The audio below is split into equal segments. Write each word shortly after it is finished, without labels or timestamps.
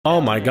Oh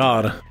my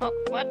god. Oh,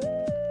 what?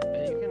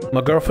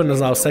 My girlfriend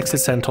is now sexy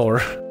centaur.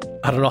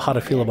 I don't know how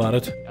to feel about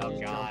it. Oh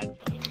god.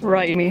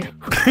 Right me.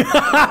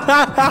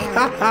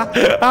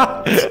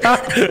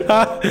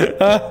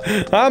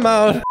 I'm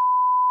out.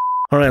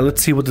 Alright,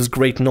 let's see what this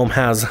great gnome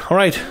has.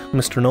 Alright,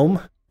 Mr.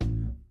 Gnome.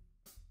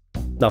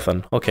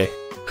 Nothing. Okay.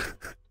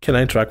 Can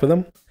I interact with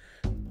him?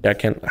 Yeah, I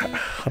can.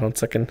 Hold on a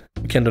second.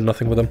 I can't do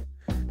nothing with him.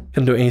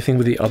 Can do anything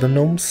with the other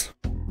gnomes?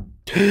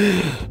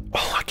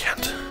 Oh, I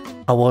can't.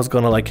 I was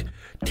gonna like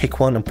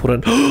take one and put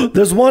it.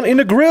 There's one in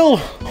the grill.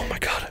 Oh my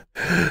god.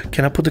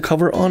 Can I put the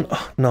cover on?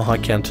 Oh, no, I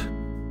can't.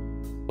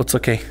 It's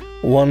okay.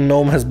 One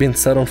gnome has been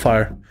set on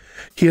fire.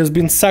 He has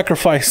been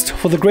sacrificed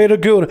for the greater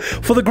good,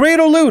 for the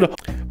greater loot.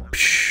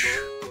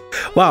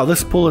 Wow,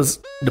 this pool is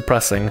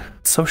depressing.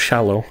 It's so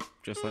shallow.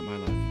 Just like my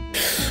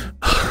life.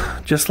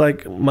 Just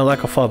like my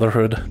lack of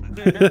fatherhood.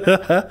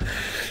 That's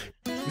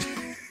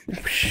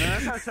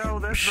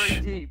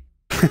very deep.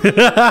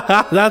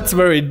 That's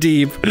very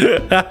deep.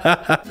 Did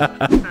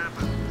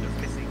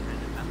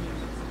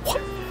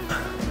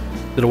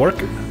it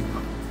work?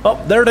 Oh,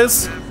 there it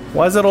is.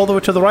 Why is it all the way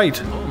to the right?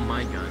 Oh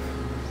my god.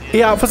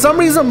 Yeah, for some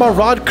reason my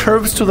rod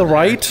curves to the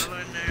right.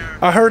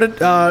 I heard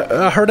it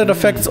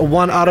affects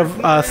 1 out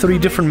of 3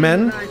 different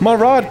men. My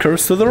rod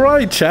curves to the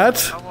right,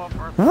 chat.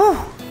 Woo.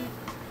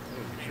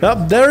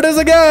 Yep, there it is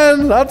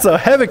again. That's a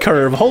heavy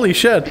curve. Holy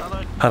shit.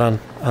 Hold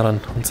on,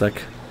 1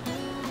 sec.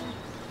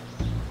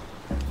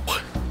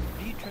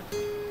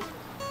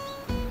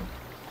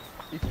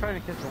 He's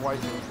trying to catch a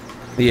waifu.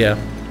 Yeah.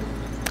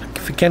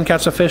 If you can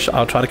catch a fish,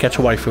 I'll try to catch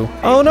a waifu.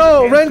 Oh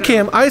no,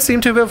 Renkim, I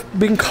seem to have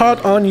been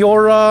caught on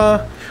your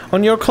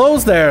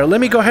clothes there. Let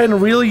me go ahead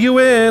and reel you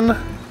in.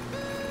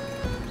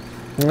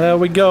 There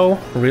we go,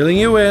 reeling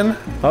you in.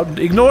 Oh,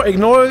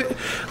 ignore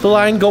the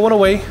line going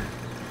away.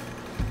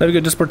 There we go,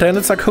 just pretend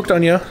it's like hooked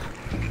on you.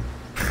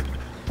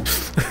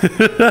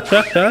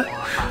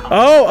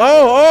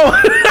 Oh!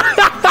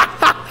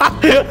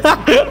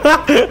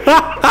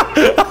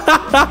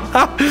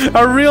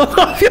 I reeled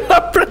off your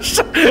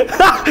pressure.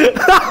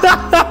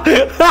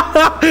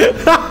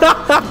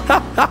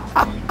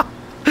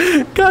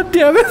 God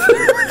damn it.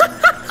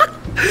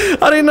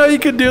 I didn't know you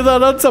could do that.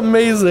 That's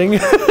amazing.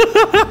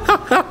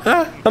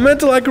 I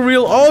meant to like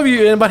reel all of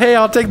you in, but hey,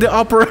 I'll take the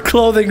upper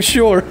clothing,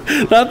 sure.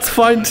 That's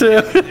fine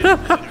too.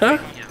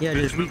 Yeah,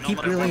 just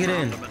keep reeling it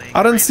in.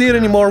 I don't see it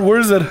anymore. Where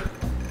is it?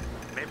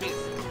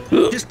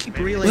 Just keep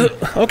reeling.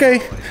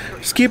 Okay.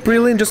 Just keep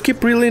reeling, just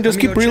keep reeling, just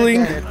keep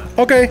reeling.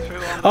 Okay.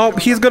 Oh,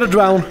 he's gonna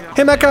drown.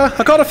 Hey Mecha,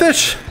 I caught a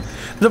fish.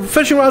 The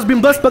fishing rod has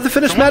been blessed by the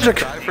finished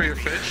magic.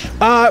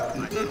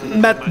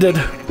 Matt did.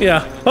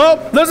 Yeah. Oh,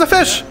 there's a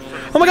fish.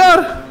 Oh my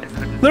god.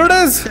 There it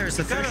is. There's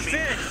the fish.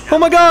 Oh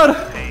my god.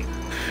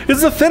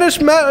 It's the Finnish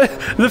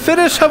the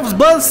Finnish have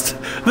blessed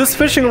this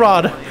fishing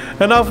rod,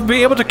 and I'll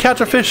be able to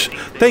catch a fish.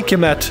 Thank you,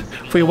 Matt,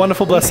 for your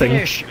wonderful blessing.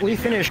 We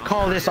finish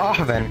call this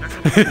oven.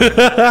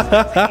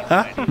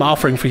 My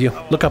offering for you.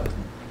 Look up.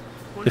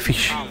 The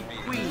fish.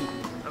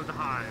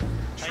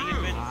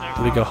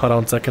 There we go. Hold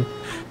on a second.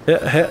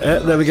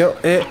 There we go.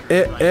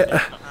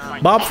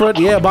 Bob for it.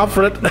 Yeah, Bob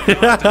for it.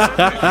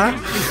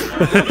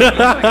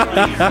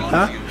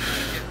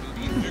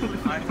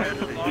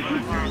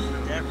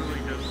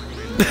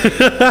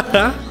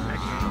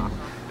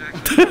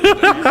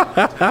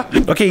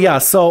 Okay, yeah,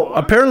 so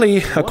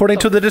apparently, according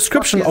to the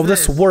description of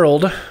this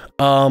world,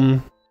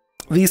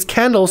 these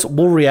candles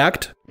will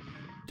react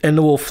and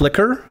will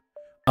flicker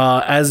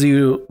as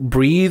you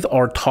breathe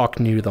or talk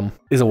near them.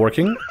 Is it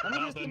working?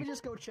 Let me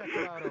just go check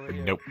it out over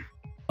here. Nope.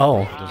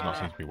 Oh. It does not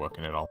seem to be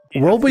working at all.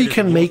 World where you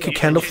can make a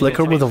candle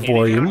flicker with a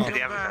volume.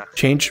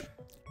 Change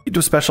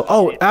to special.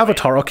 Oh,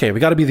 avatar. Okay, we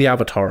gotta be the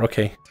avatar.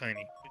 Okay.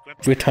 Tiny.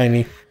 We're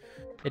tiny.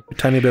 We're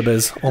tiny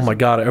bibbies. Oh my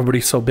god,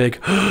 everybody's so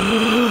big.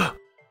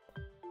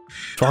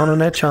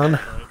 Tron-nechan.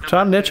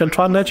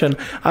 Tron-nechan.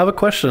 I have a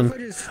question.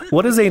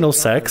 What is anal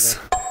sex?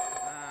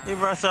 Hey,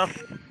 Russell.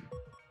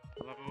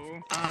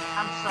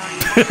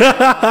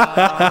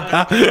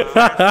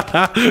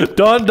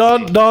 Don't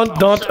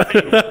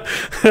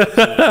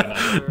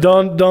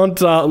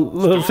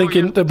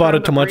thinking about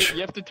it too much.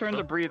 You have to turn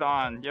the breathe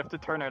on. You have to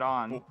turn it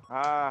on.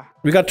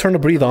 We gotta turn the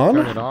breathe on?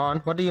 Turn it on?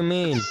 What do you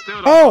mean?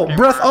 Oh,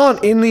 breath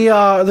on in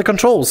the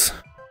controls.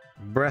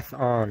 Breath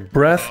on.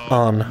 Breath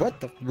on.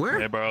 What the? Where?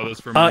 Hey, borrow this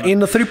from In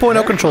the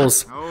 3.0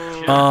 controls.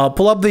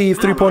 Pull up the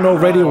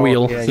 3.0 radio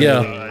wheel.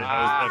 Yeah.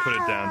 I put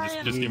it down.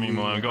 Just give me a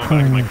moment. I'm going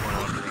back to my corner.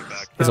 I'll bring it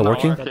back. Is it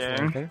working?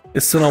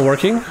 It's still not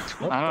working?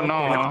 I don't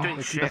know.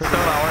 It's still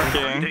not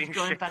working.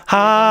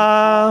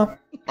 Ha!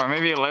 Or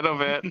maybe a little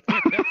bit.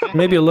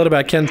 Maybe a little bit.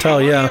 I can't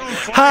tell. Yeah.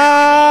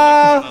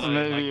 Ha!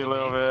 Maybe a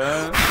little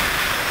bit.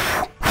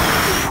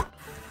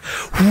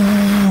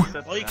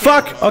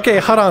 Fuck! Okay,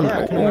 hold on.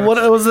 What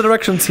was the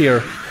directions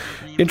here?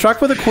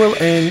 Interact with the quill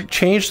and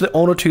change the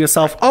owner to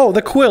yourself. Oh,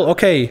 the quill.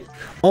 Okay.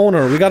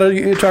 Owner. We gotta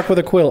interact with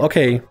the quill.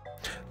 Okay.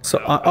 So,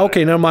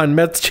 okay, never mind.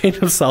 Matt's changed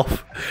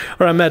himself.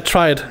 Alright, Matt,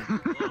 try it.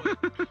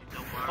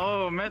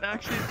 Oh, Matt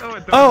actually.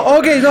 Oh,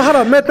 okay. No, hold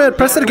on. Matt,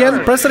 press it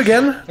again. Press it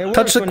again.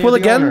 Touch the quill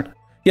again.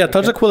 Yeah,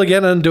 touch the quill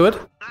again and do it.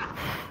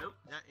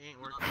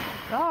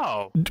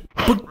 No.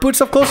 Put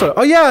stuff closer.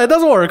 Oh yeah, it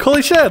does work.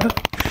 Holy shit.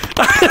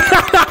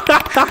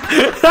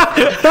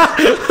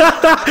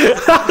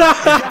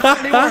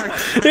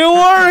 It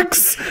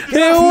works.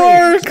 It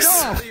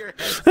works.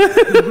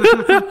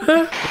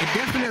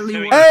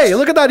 Hey,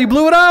 look at that. You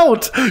blew it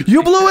out.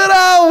 You blew it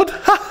out.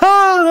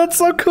 Haha, that's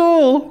so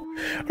cool.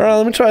 All right,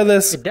 let me try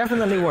this. It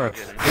definitely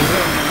works.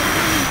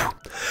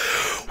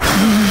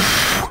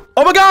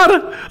 Oh my god,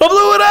 I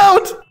blew it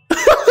out.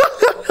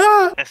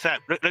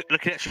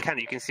 Look at your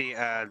candle, you can see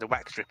the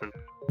wax dripping.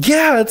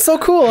 Yeah, it's so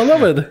cool. I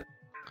love it.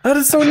 That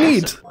is so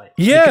neat.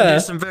 You can Yeah. do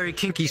some very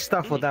kinky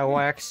stuff with that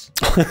wax.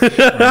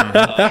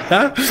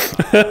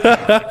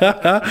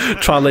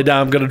 Try and lay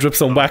down. I'm gonna drip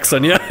some wax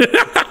on you.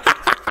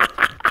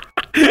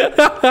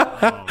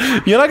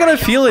 You're not gonna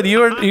feel it.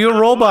 You're a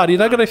robot. You're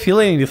not gonna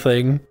feel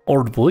anything.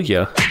 Or will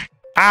you?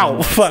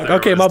 Ow! Fuck.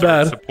 Okay, my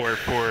bad. Support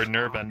for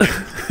nerve ending.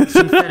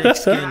 Synthetic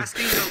skin.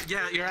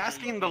 Yeah, you're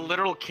asking the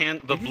literal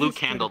the blue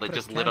candle that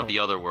just lit up the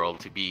other world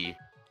to be.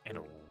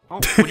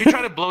 Oh, would you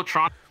try to blow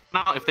Tron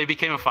now if they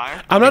became a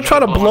fire? I'm not trying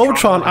to blow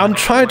Tron. I'm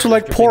trying to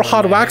like pour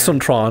hot wax on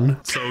Tron.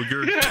 So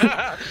you're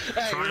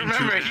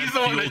Remember, he's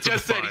the one that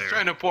just said he's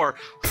trying to pour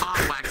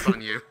hot wax on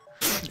you.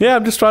 Yeah,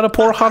 I'm just trying to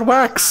pour hot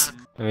wax.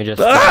 Let me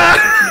just.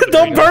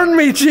 Don't burn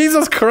me,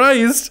 Jesus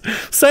Christ!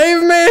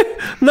 Save me!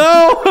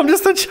 No, I'm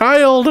just a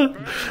child.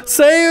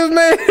 Save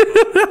me!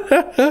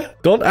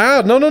 Don't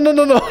add. No, no, no,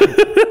 no, no.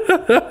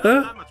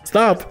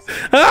 Stop.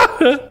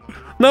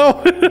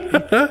 No.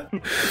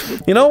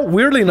 You know,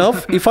 weirdly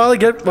enough, if I like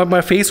get my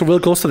face real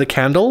close to the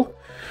candle,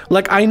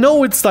 like I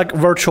know it's like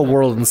virtual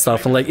world and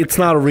stuff, and like it's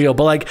not real,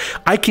 but like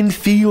I can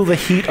feel the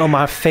heat on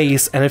my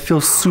face, and it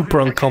feels super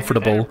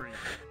uncomfortable.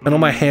 And on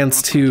my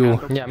hands too.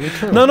 Yeah, me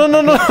too. No, no,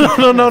 no, no, no,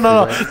 no, no,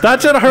 no.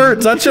 That shit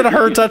hurts. That shit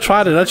hurts. I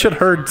tried it. That shit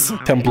hurts.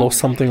 Can blow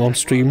something on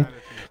stream.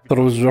 Thought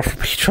it was your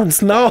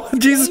patrons. No,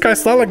 Jesus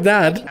Christ, not like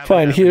that.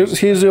 Fine.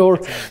 Here's your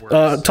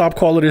top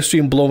quality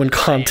stream blowing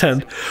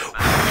content.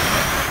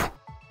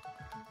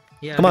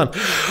 Yeah, Come on.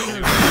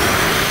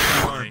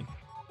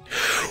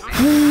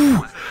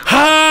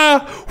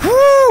 Ha!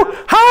 Woo!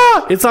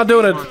 Ha! It's not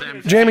doing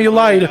it. Jamie, you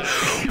lied.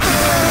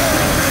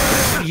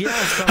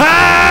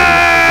 Ha!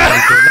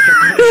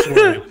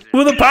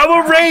 With the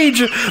power of rage,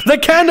 the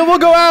candle will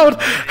go out.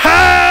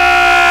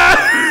 Ha!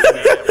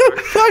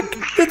 Fuck!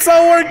 It's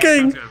not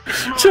working.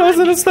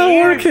 Chosen, it's not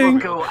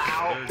working.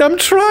 I'm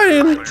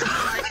trying.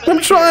 I'm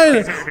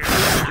trying.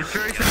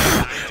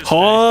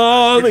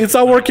 Oh, it's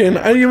not working.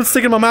 I didn't even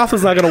stick it in my mouth.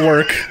 It's not gonna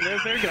work.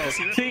 There you go.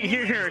 See,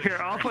 here.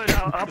 I'll put it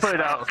out. I'll put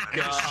it out.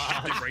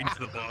 right into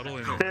the bottle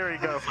and There we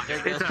go.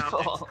 It's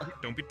out.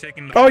 don't be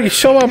taking the Oh, you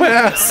show on my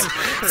ass.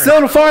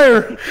 Still on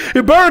fire.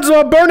 It burns with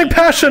a burning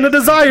passion, a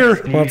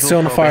desire. Well, it's still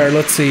on fire.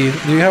 Let's see.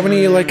 Do you have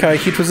any like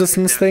heat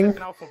resistance thing?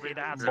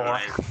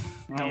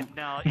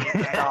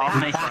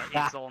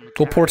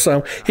 We'll pour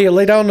some. Hey,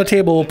 lay down on the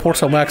table. We'll pour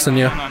some wax on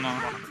you. No. I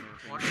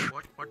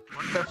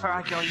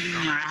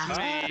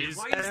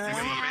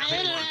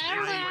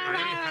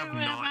have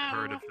not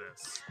heard of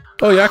this.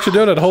 Oh, you actually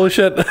doing it. Holy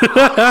shit. All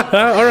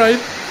right.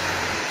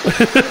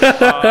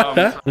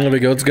 There we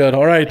go. It's good.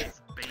 All right.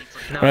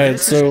 No, All right.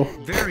 this So, is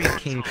very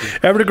kinky.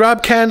 everybody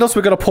grab candles.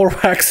 We're gonna pour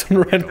wax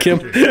on Renkim.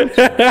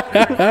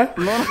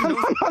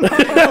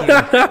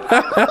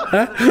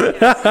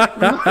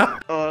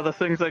 Oh, the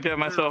things I get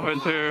myself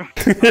into.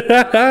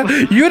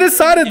 You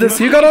decided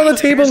this. You got on the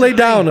table, lay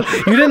down.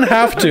 You didn't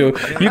have to.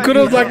 You could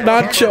have like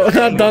not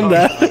done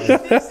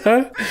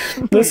that.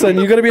 Listen,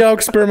 you're gonna be our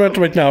experiment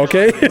right now,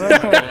 okay?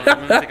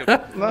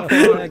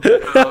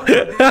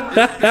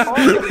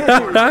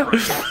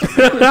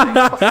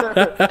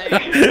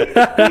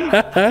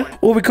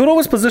 Well, we could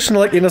always position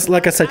like in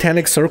like a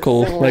satanic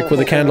circle, like with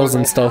the candles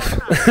and stuff.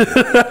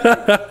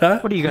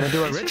 What are you gonna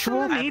do? A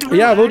ritual?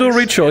 Yeah, we'll do a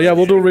ritual. Yeah,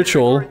 we'll do a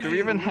ritual. Do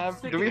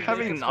we have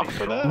enough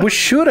for that? We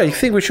should. I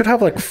think we should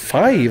have like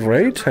 5,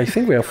 right? I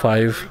think we have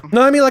 5.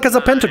 No, I mean like as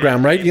a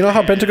pentagram, right? You know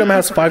how pentagram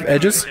has 5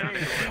 edges?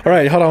 All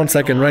right, hold on a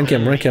second.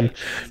 Renkim.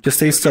 Just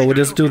stay still. We'll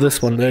just do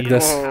this one like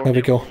this. There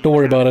we go. Don't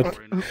worry about it.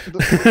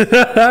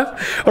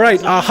 All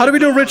right. How do we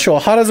do a ritual?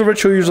 How does a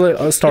ritual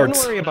usually start?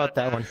 Don't worry about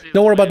that one.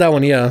 Don't worry about that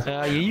one.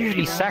 Yeah. You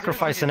usually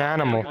sacrifice an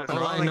animal.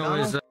 All I know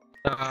is the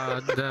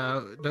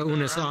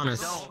unus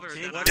annus.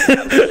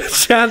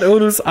 Chant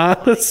unus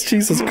annus.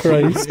 Jesus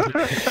Christ.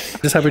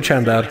 Just have me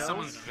chant that.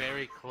 Someone's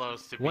very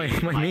close to Why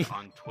being me?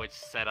 on Twitch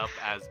set up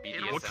as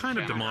BDSM. What kind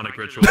of channel. demonic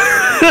ritual?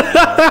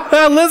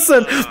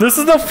 Listen, this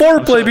is the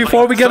foreplay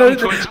before we get a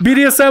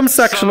BDSM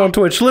section on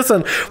Twitch.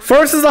 Listen,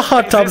 first is the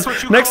hot tubs,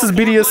 next is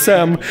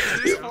BDSM.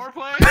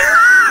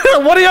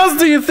 What else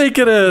do you think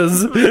it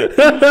is? What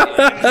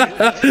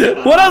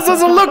else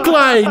does it look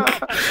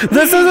like?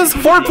 This is as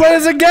foreplay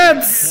as it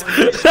gets.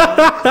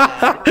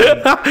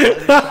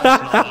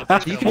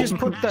 You can just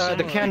put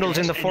the candles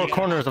in the 4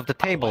 corners of the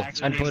table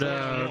and put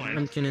a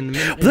pumpkin in the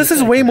middle. This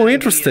is way more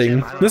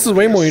interesting. This is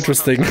way more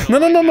interesting.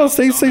 No.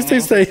 Stay.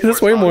 This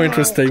is way more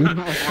interesting.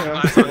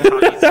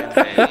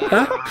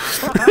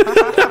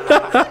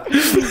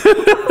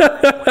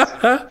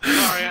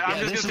 I'm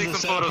just gonna take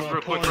some photos for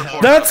a quick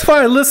report. That's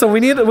fine. Listen, we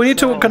need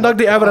to conduct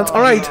the evidence.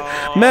 All right,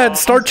 Matt,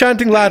 start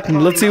chanting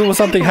Latin. Let's see if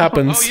something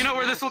happens. Oh, you know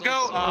where this will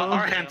go?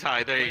 Our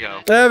hentai. There you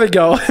go. There we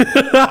go.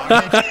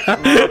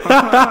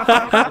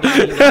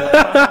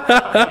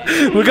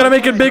 We're gonna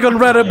make it big on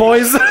Reddit,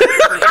 boys.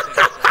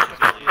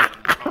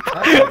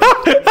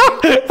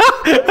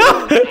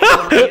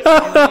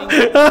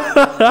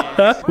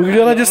 We're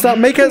gonna just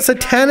make a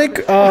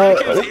satanic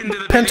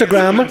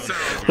pentagram.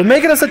 We'll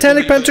make it a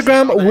satanic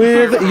pentagram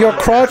with your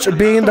crotch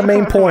being the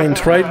main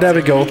point. Right, there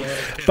we go.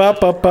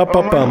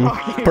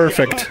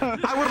 Perfect.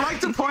 I would like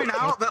to point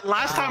out that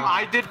last time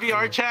I did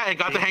VRChat and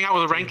got to hang out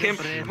with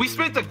Renkim, we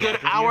spent a good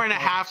hour and a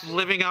half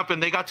living up,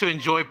 and they got to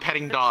enjoy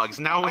petting dogs.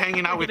 Now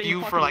hanging out with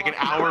you for like an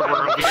hour.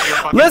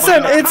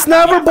 Listen, it's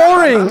never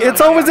boring.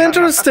 It's always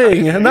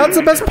interesting, and that's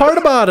the best part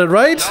about it,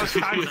 right?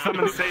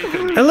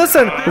 And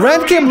listen,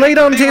 Renkim laid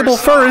down the table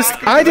first.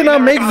 I did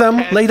not make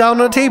them lay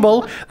down on the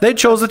table. They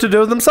chose it to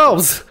do it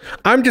themselves.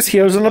 I'm just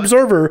here as an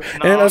observer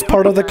and as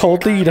part of the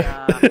cult lead.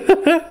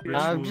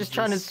 I'm just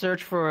trying to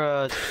search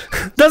for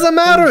Doesn't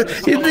matter.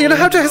 You don't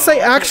have to say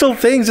actual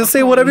things. Just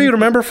say whatever you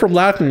remember from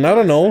Latin. I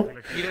don't know.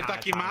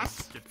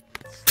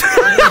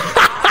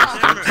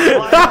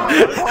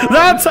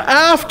 That's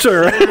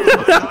after.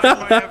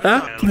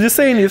 Just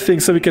say anything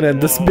so we can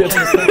end this bit.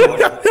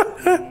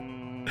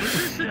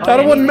 I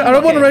don't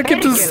want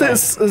Renkim to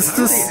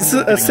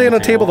stay on the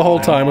table the whole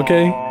time,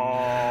 okay?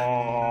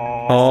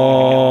 I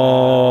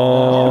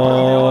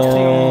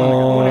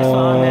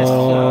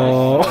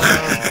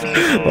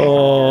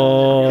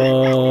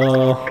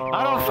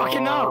don't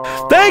fucking know.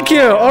 Thank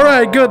you!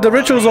 Alright, good. The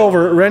ritual's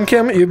over.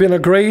 Renkim, you've been a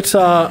great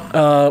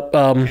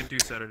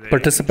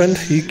participant.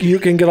 You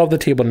can get off the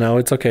table now.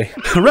 It's okay.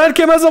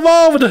 Renkim has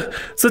evolved!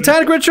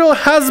 Satanic ritual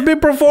has been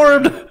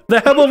performed! They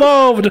have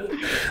evolved!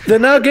 They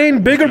now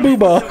gain bigger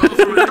booba.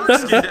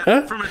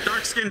 From a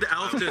dark-skinned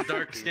elf to a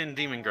dark-skinned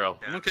demon girl.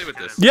 I'm okay with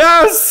this.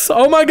 Yes!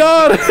 Oh my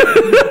god!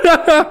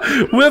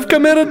 We've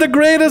committed the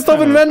greatest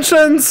of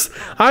inventions!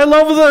 I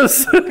love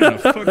this!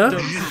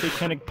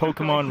 Satanic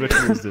Pokemon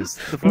ritual is this?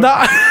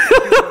 No.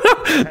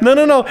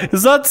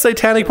 It's not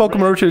satanic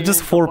Pokemon ritual, it's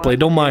just foreplay.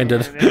 Don't mind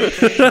it.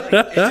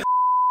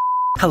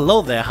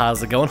 Hello there,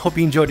 how's it going? Hope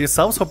you enjoyed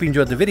yourselves, hope you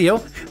enjoyed the video.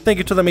 Thank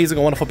you to the amazing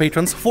and wonderful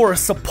patrons for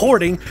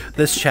supporting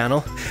this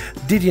channel.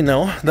 Did you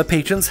know the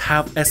patrons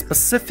have a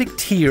specific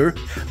tier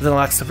that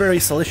unlocks very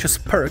salacious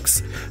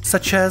perks,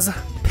 such as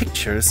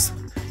pictures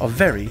of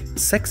very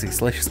sexy,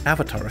 salacious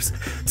avatars.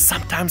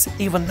 Sometimes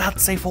even not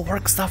safe for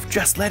work stuff,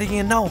 just letting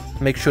you know.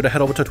 Make sure to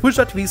head over to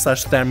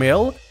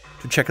twitch.tv/Thamriyell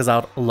to check us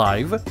out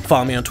live.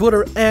 Follow me on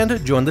Twitter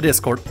and join the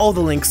Discord. All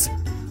the links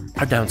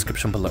are down in the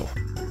description below.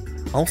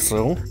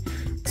 Also,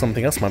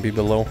 something else might be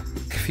below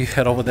if you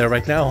head over there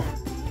right now.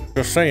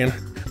 Just saying,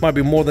 might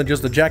be more than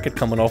just the jacket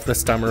coming off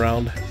this time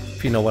around,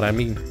 if you know what I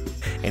mean.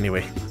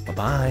 Anyway,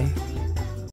 bye-bye.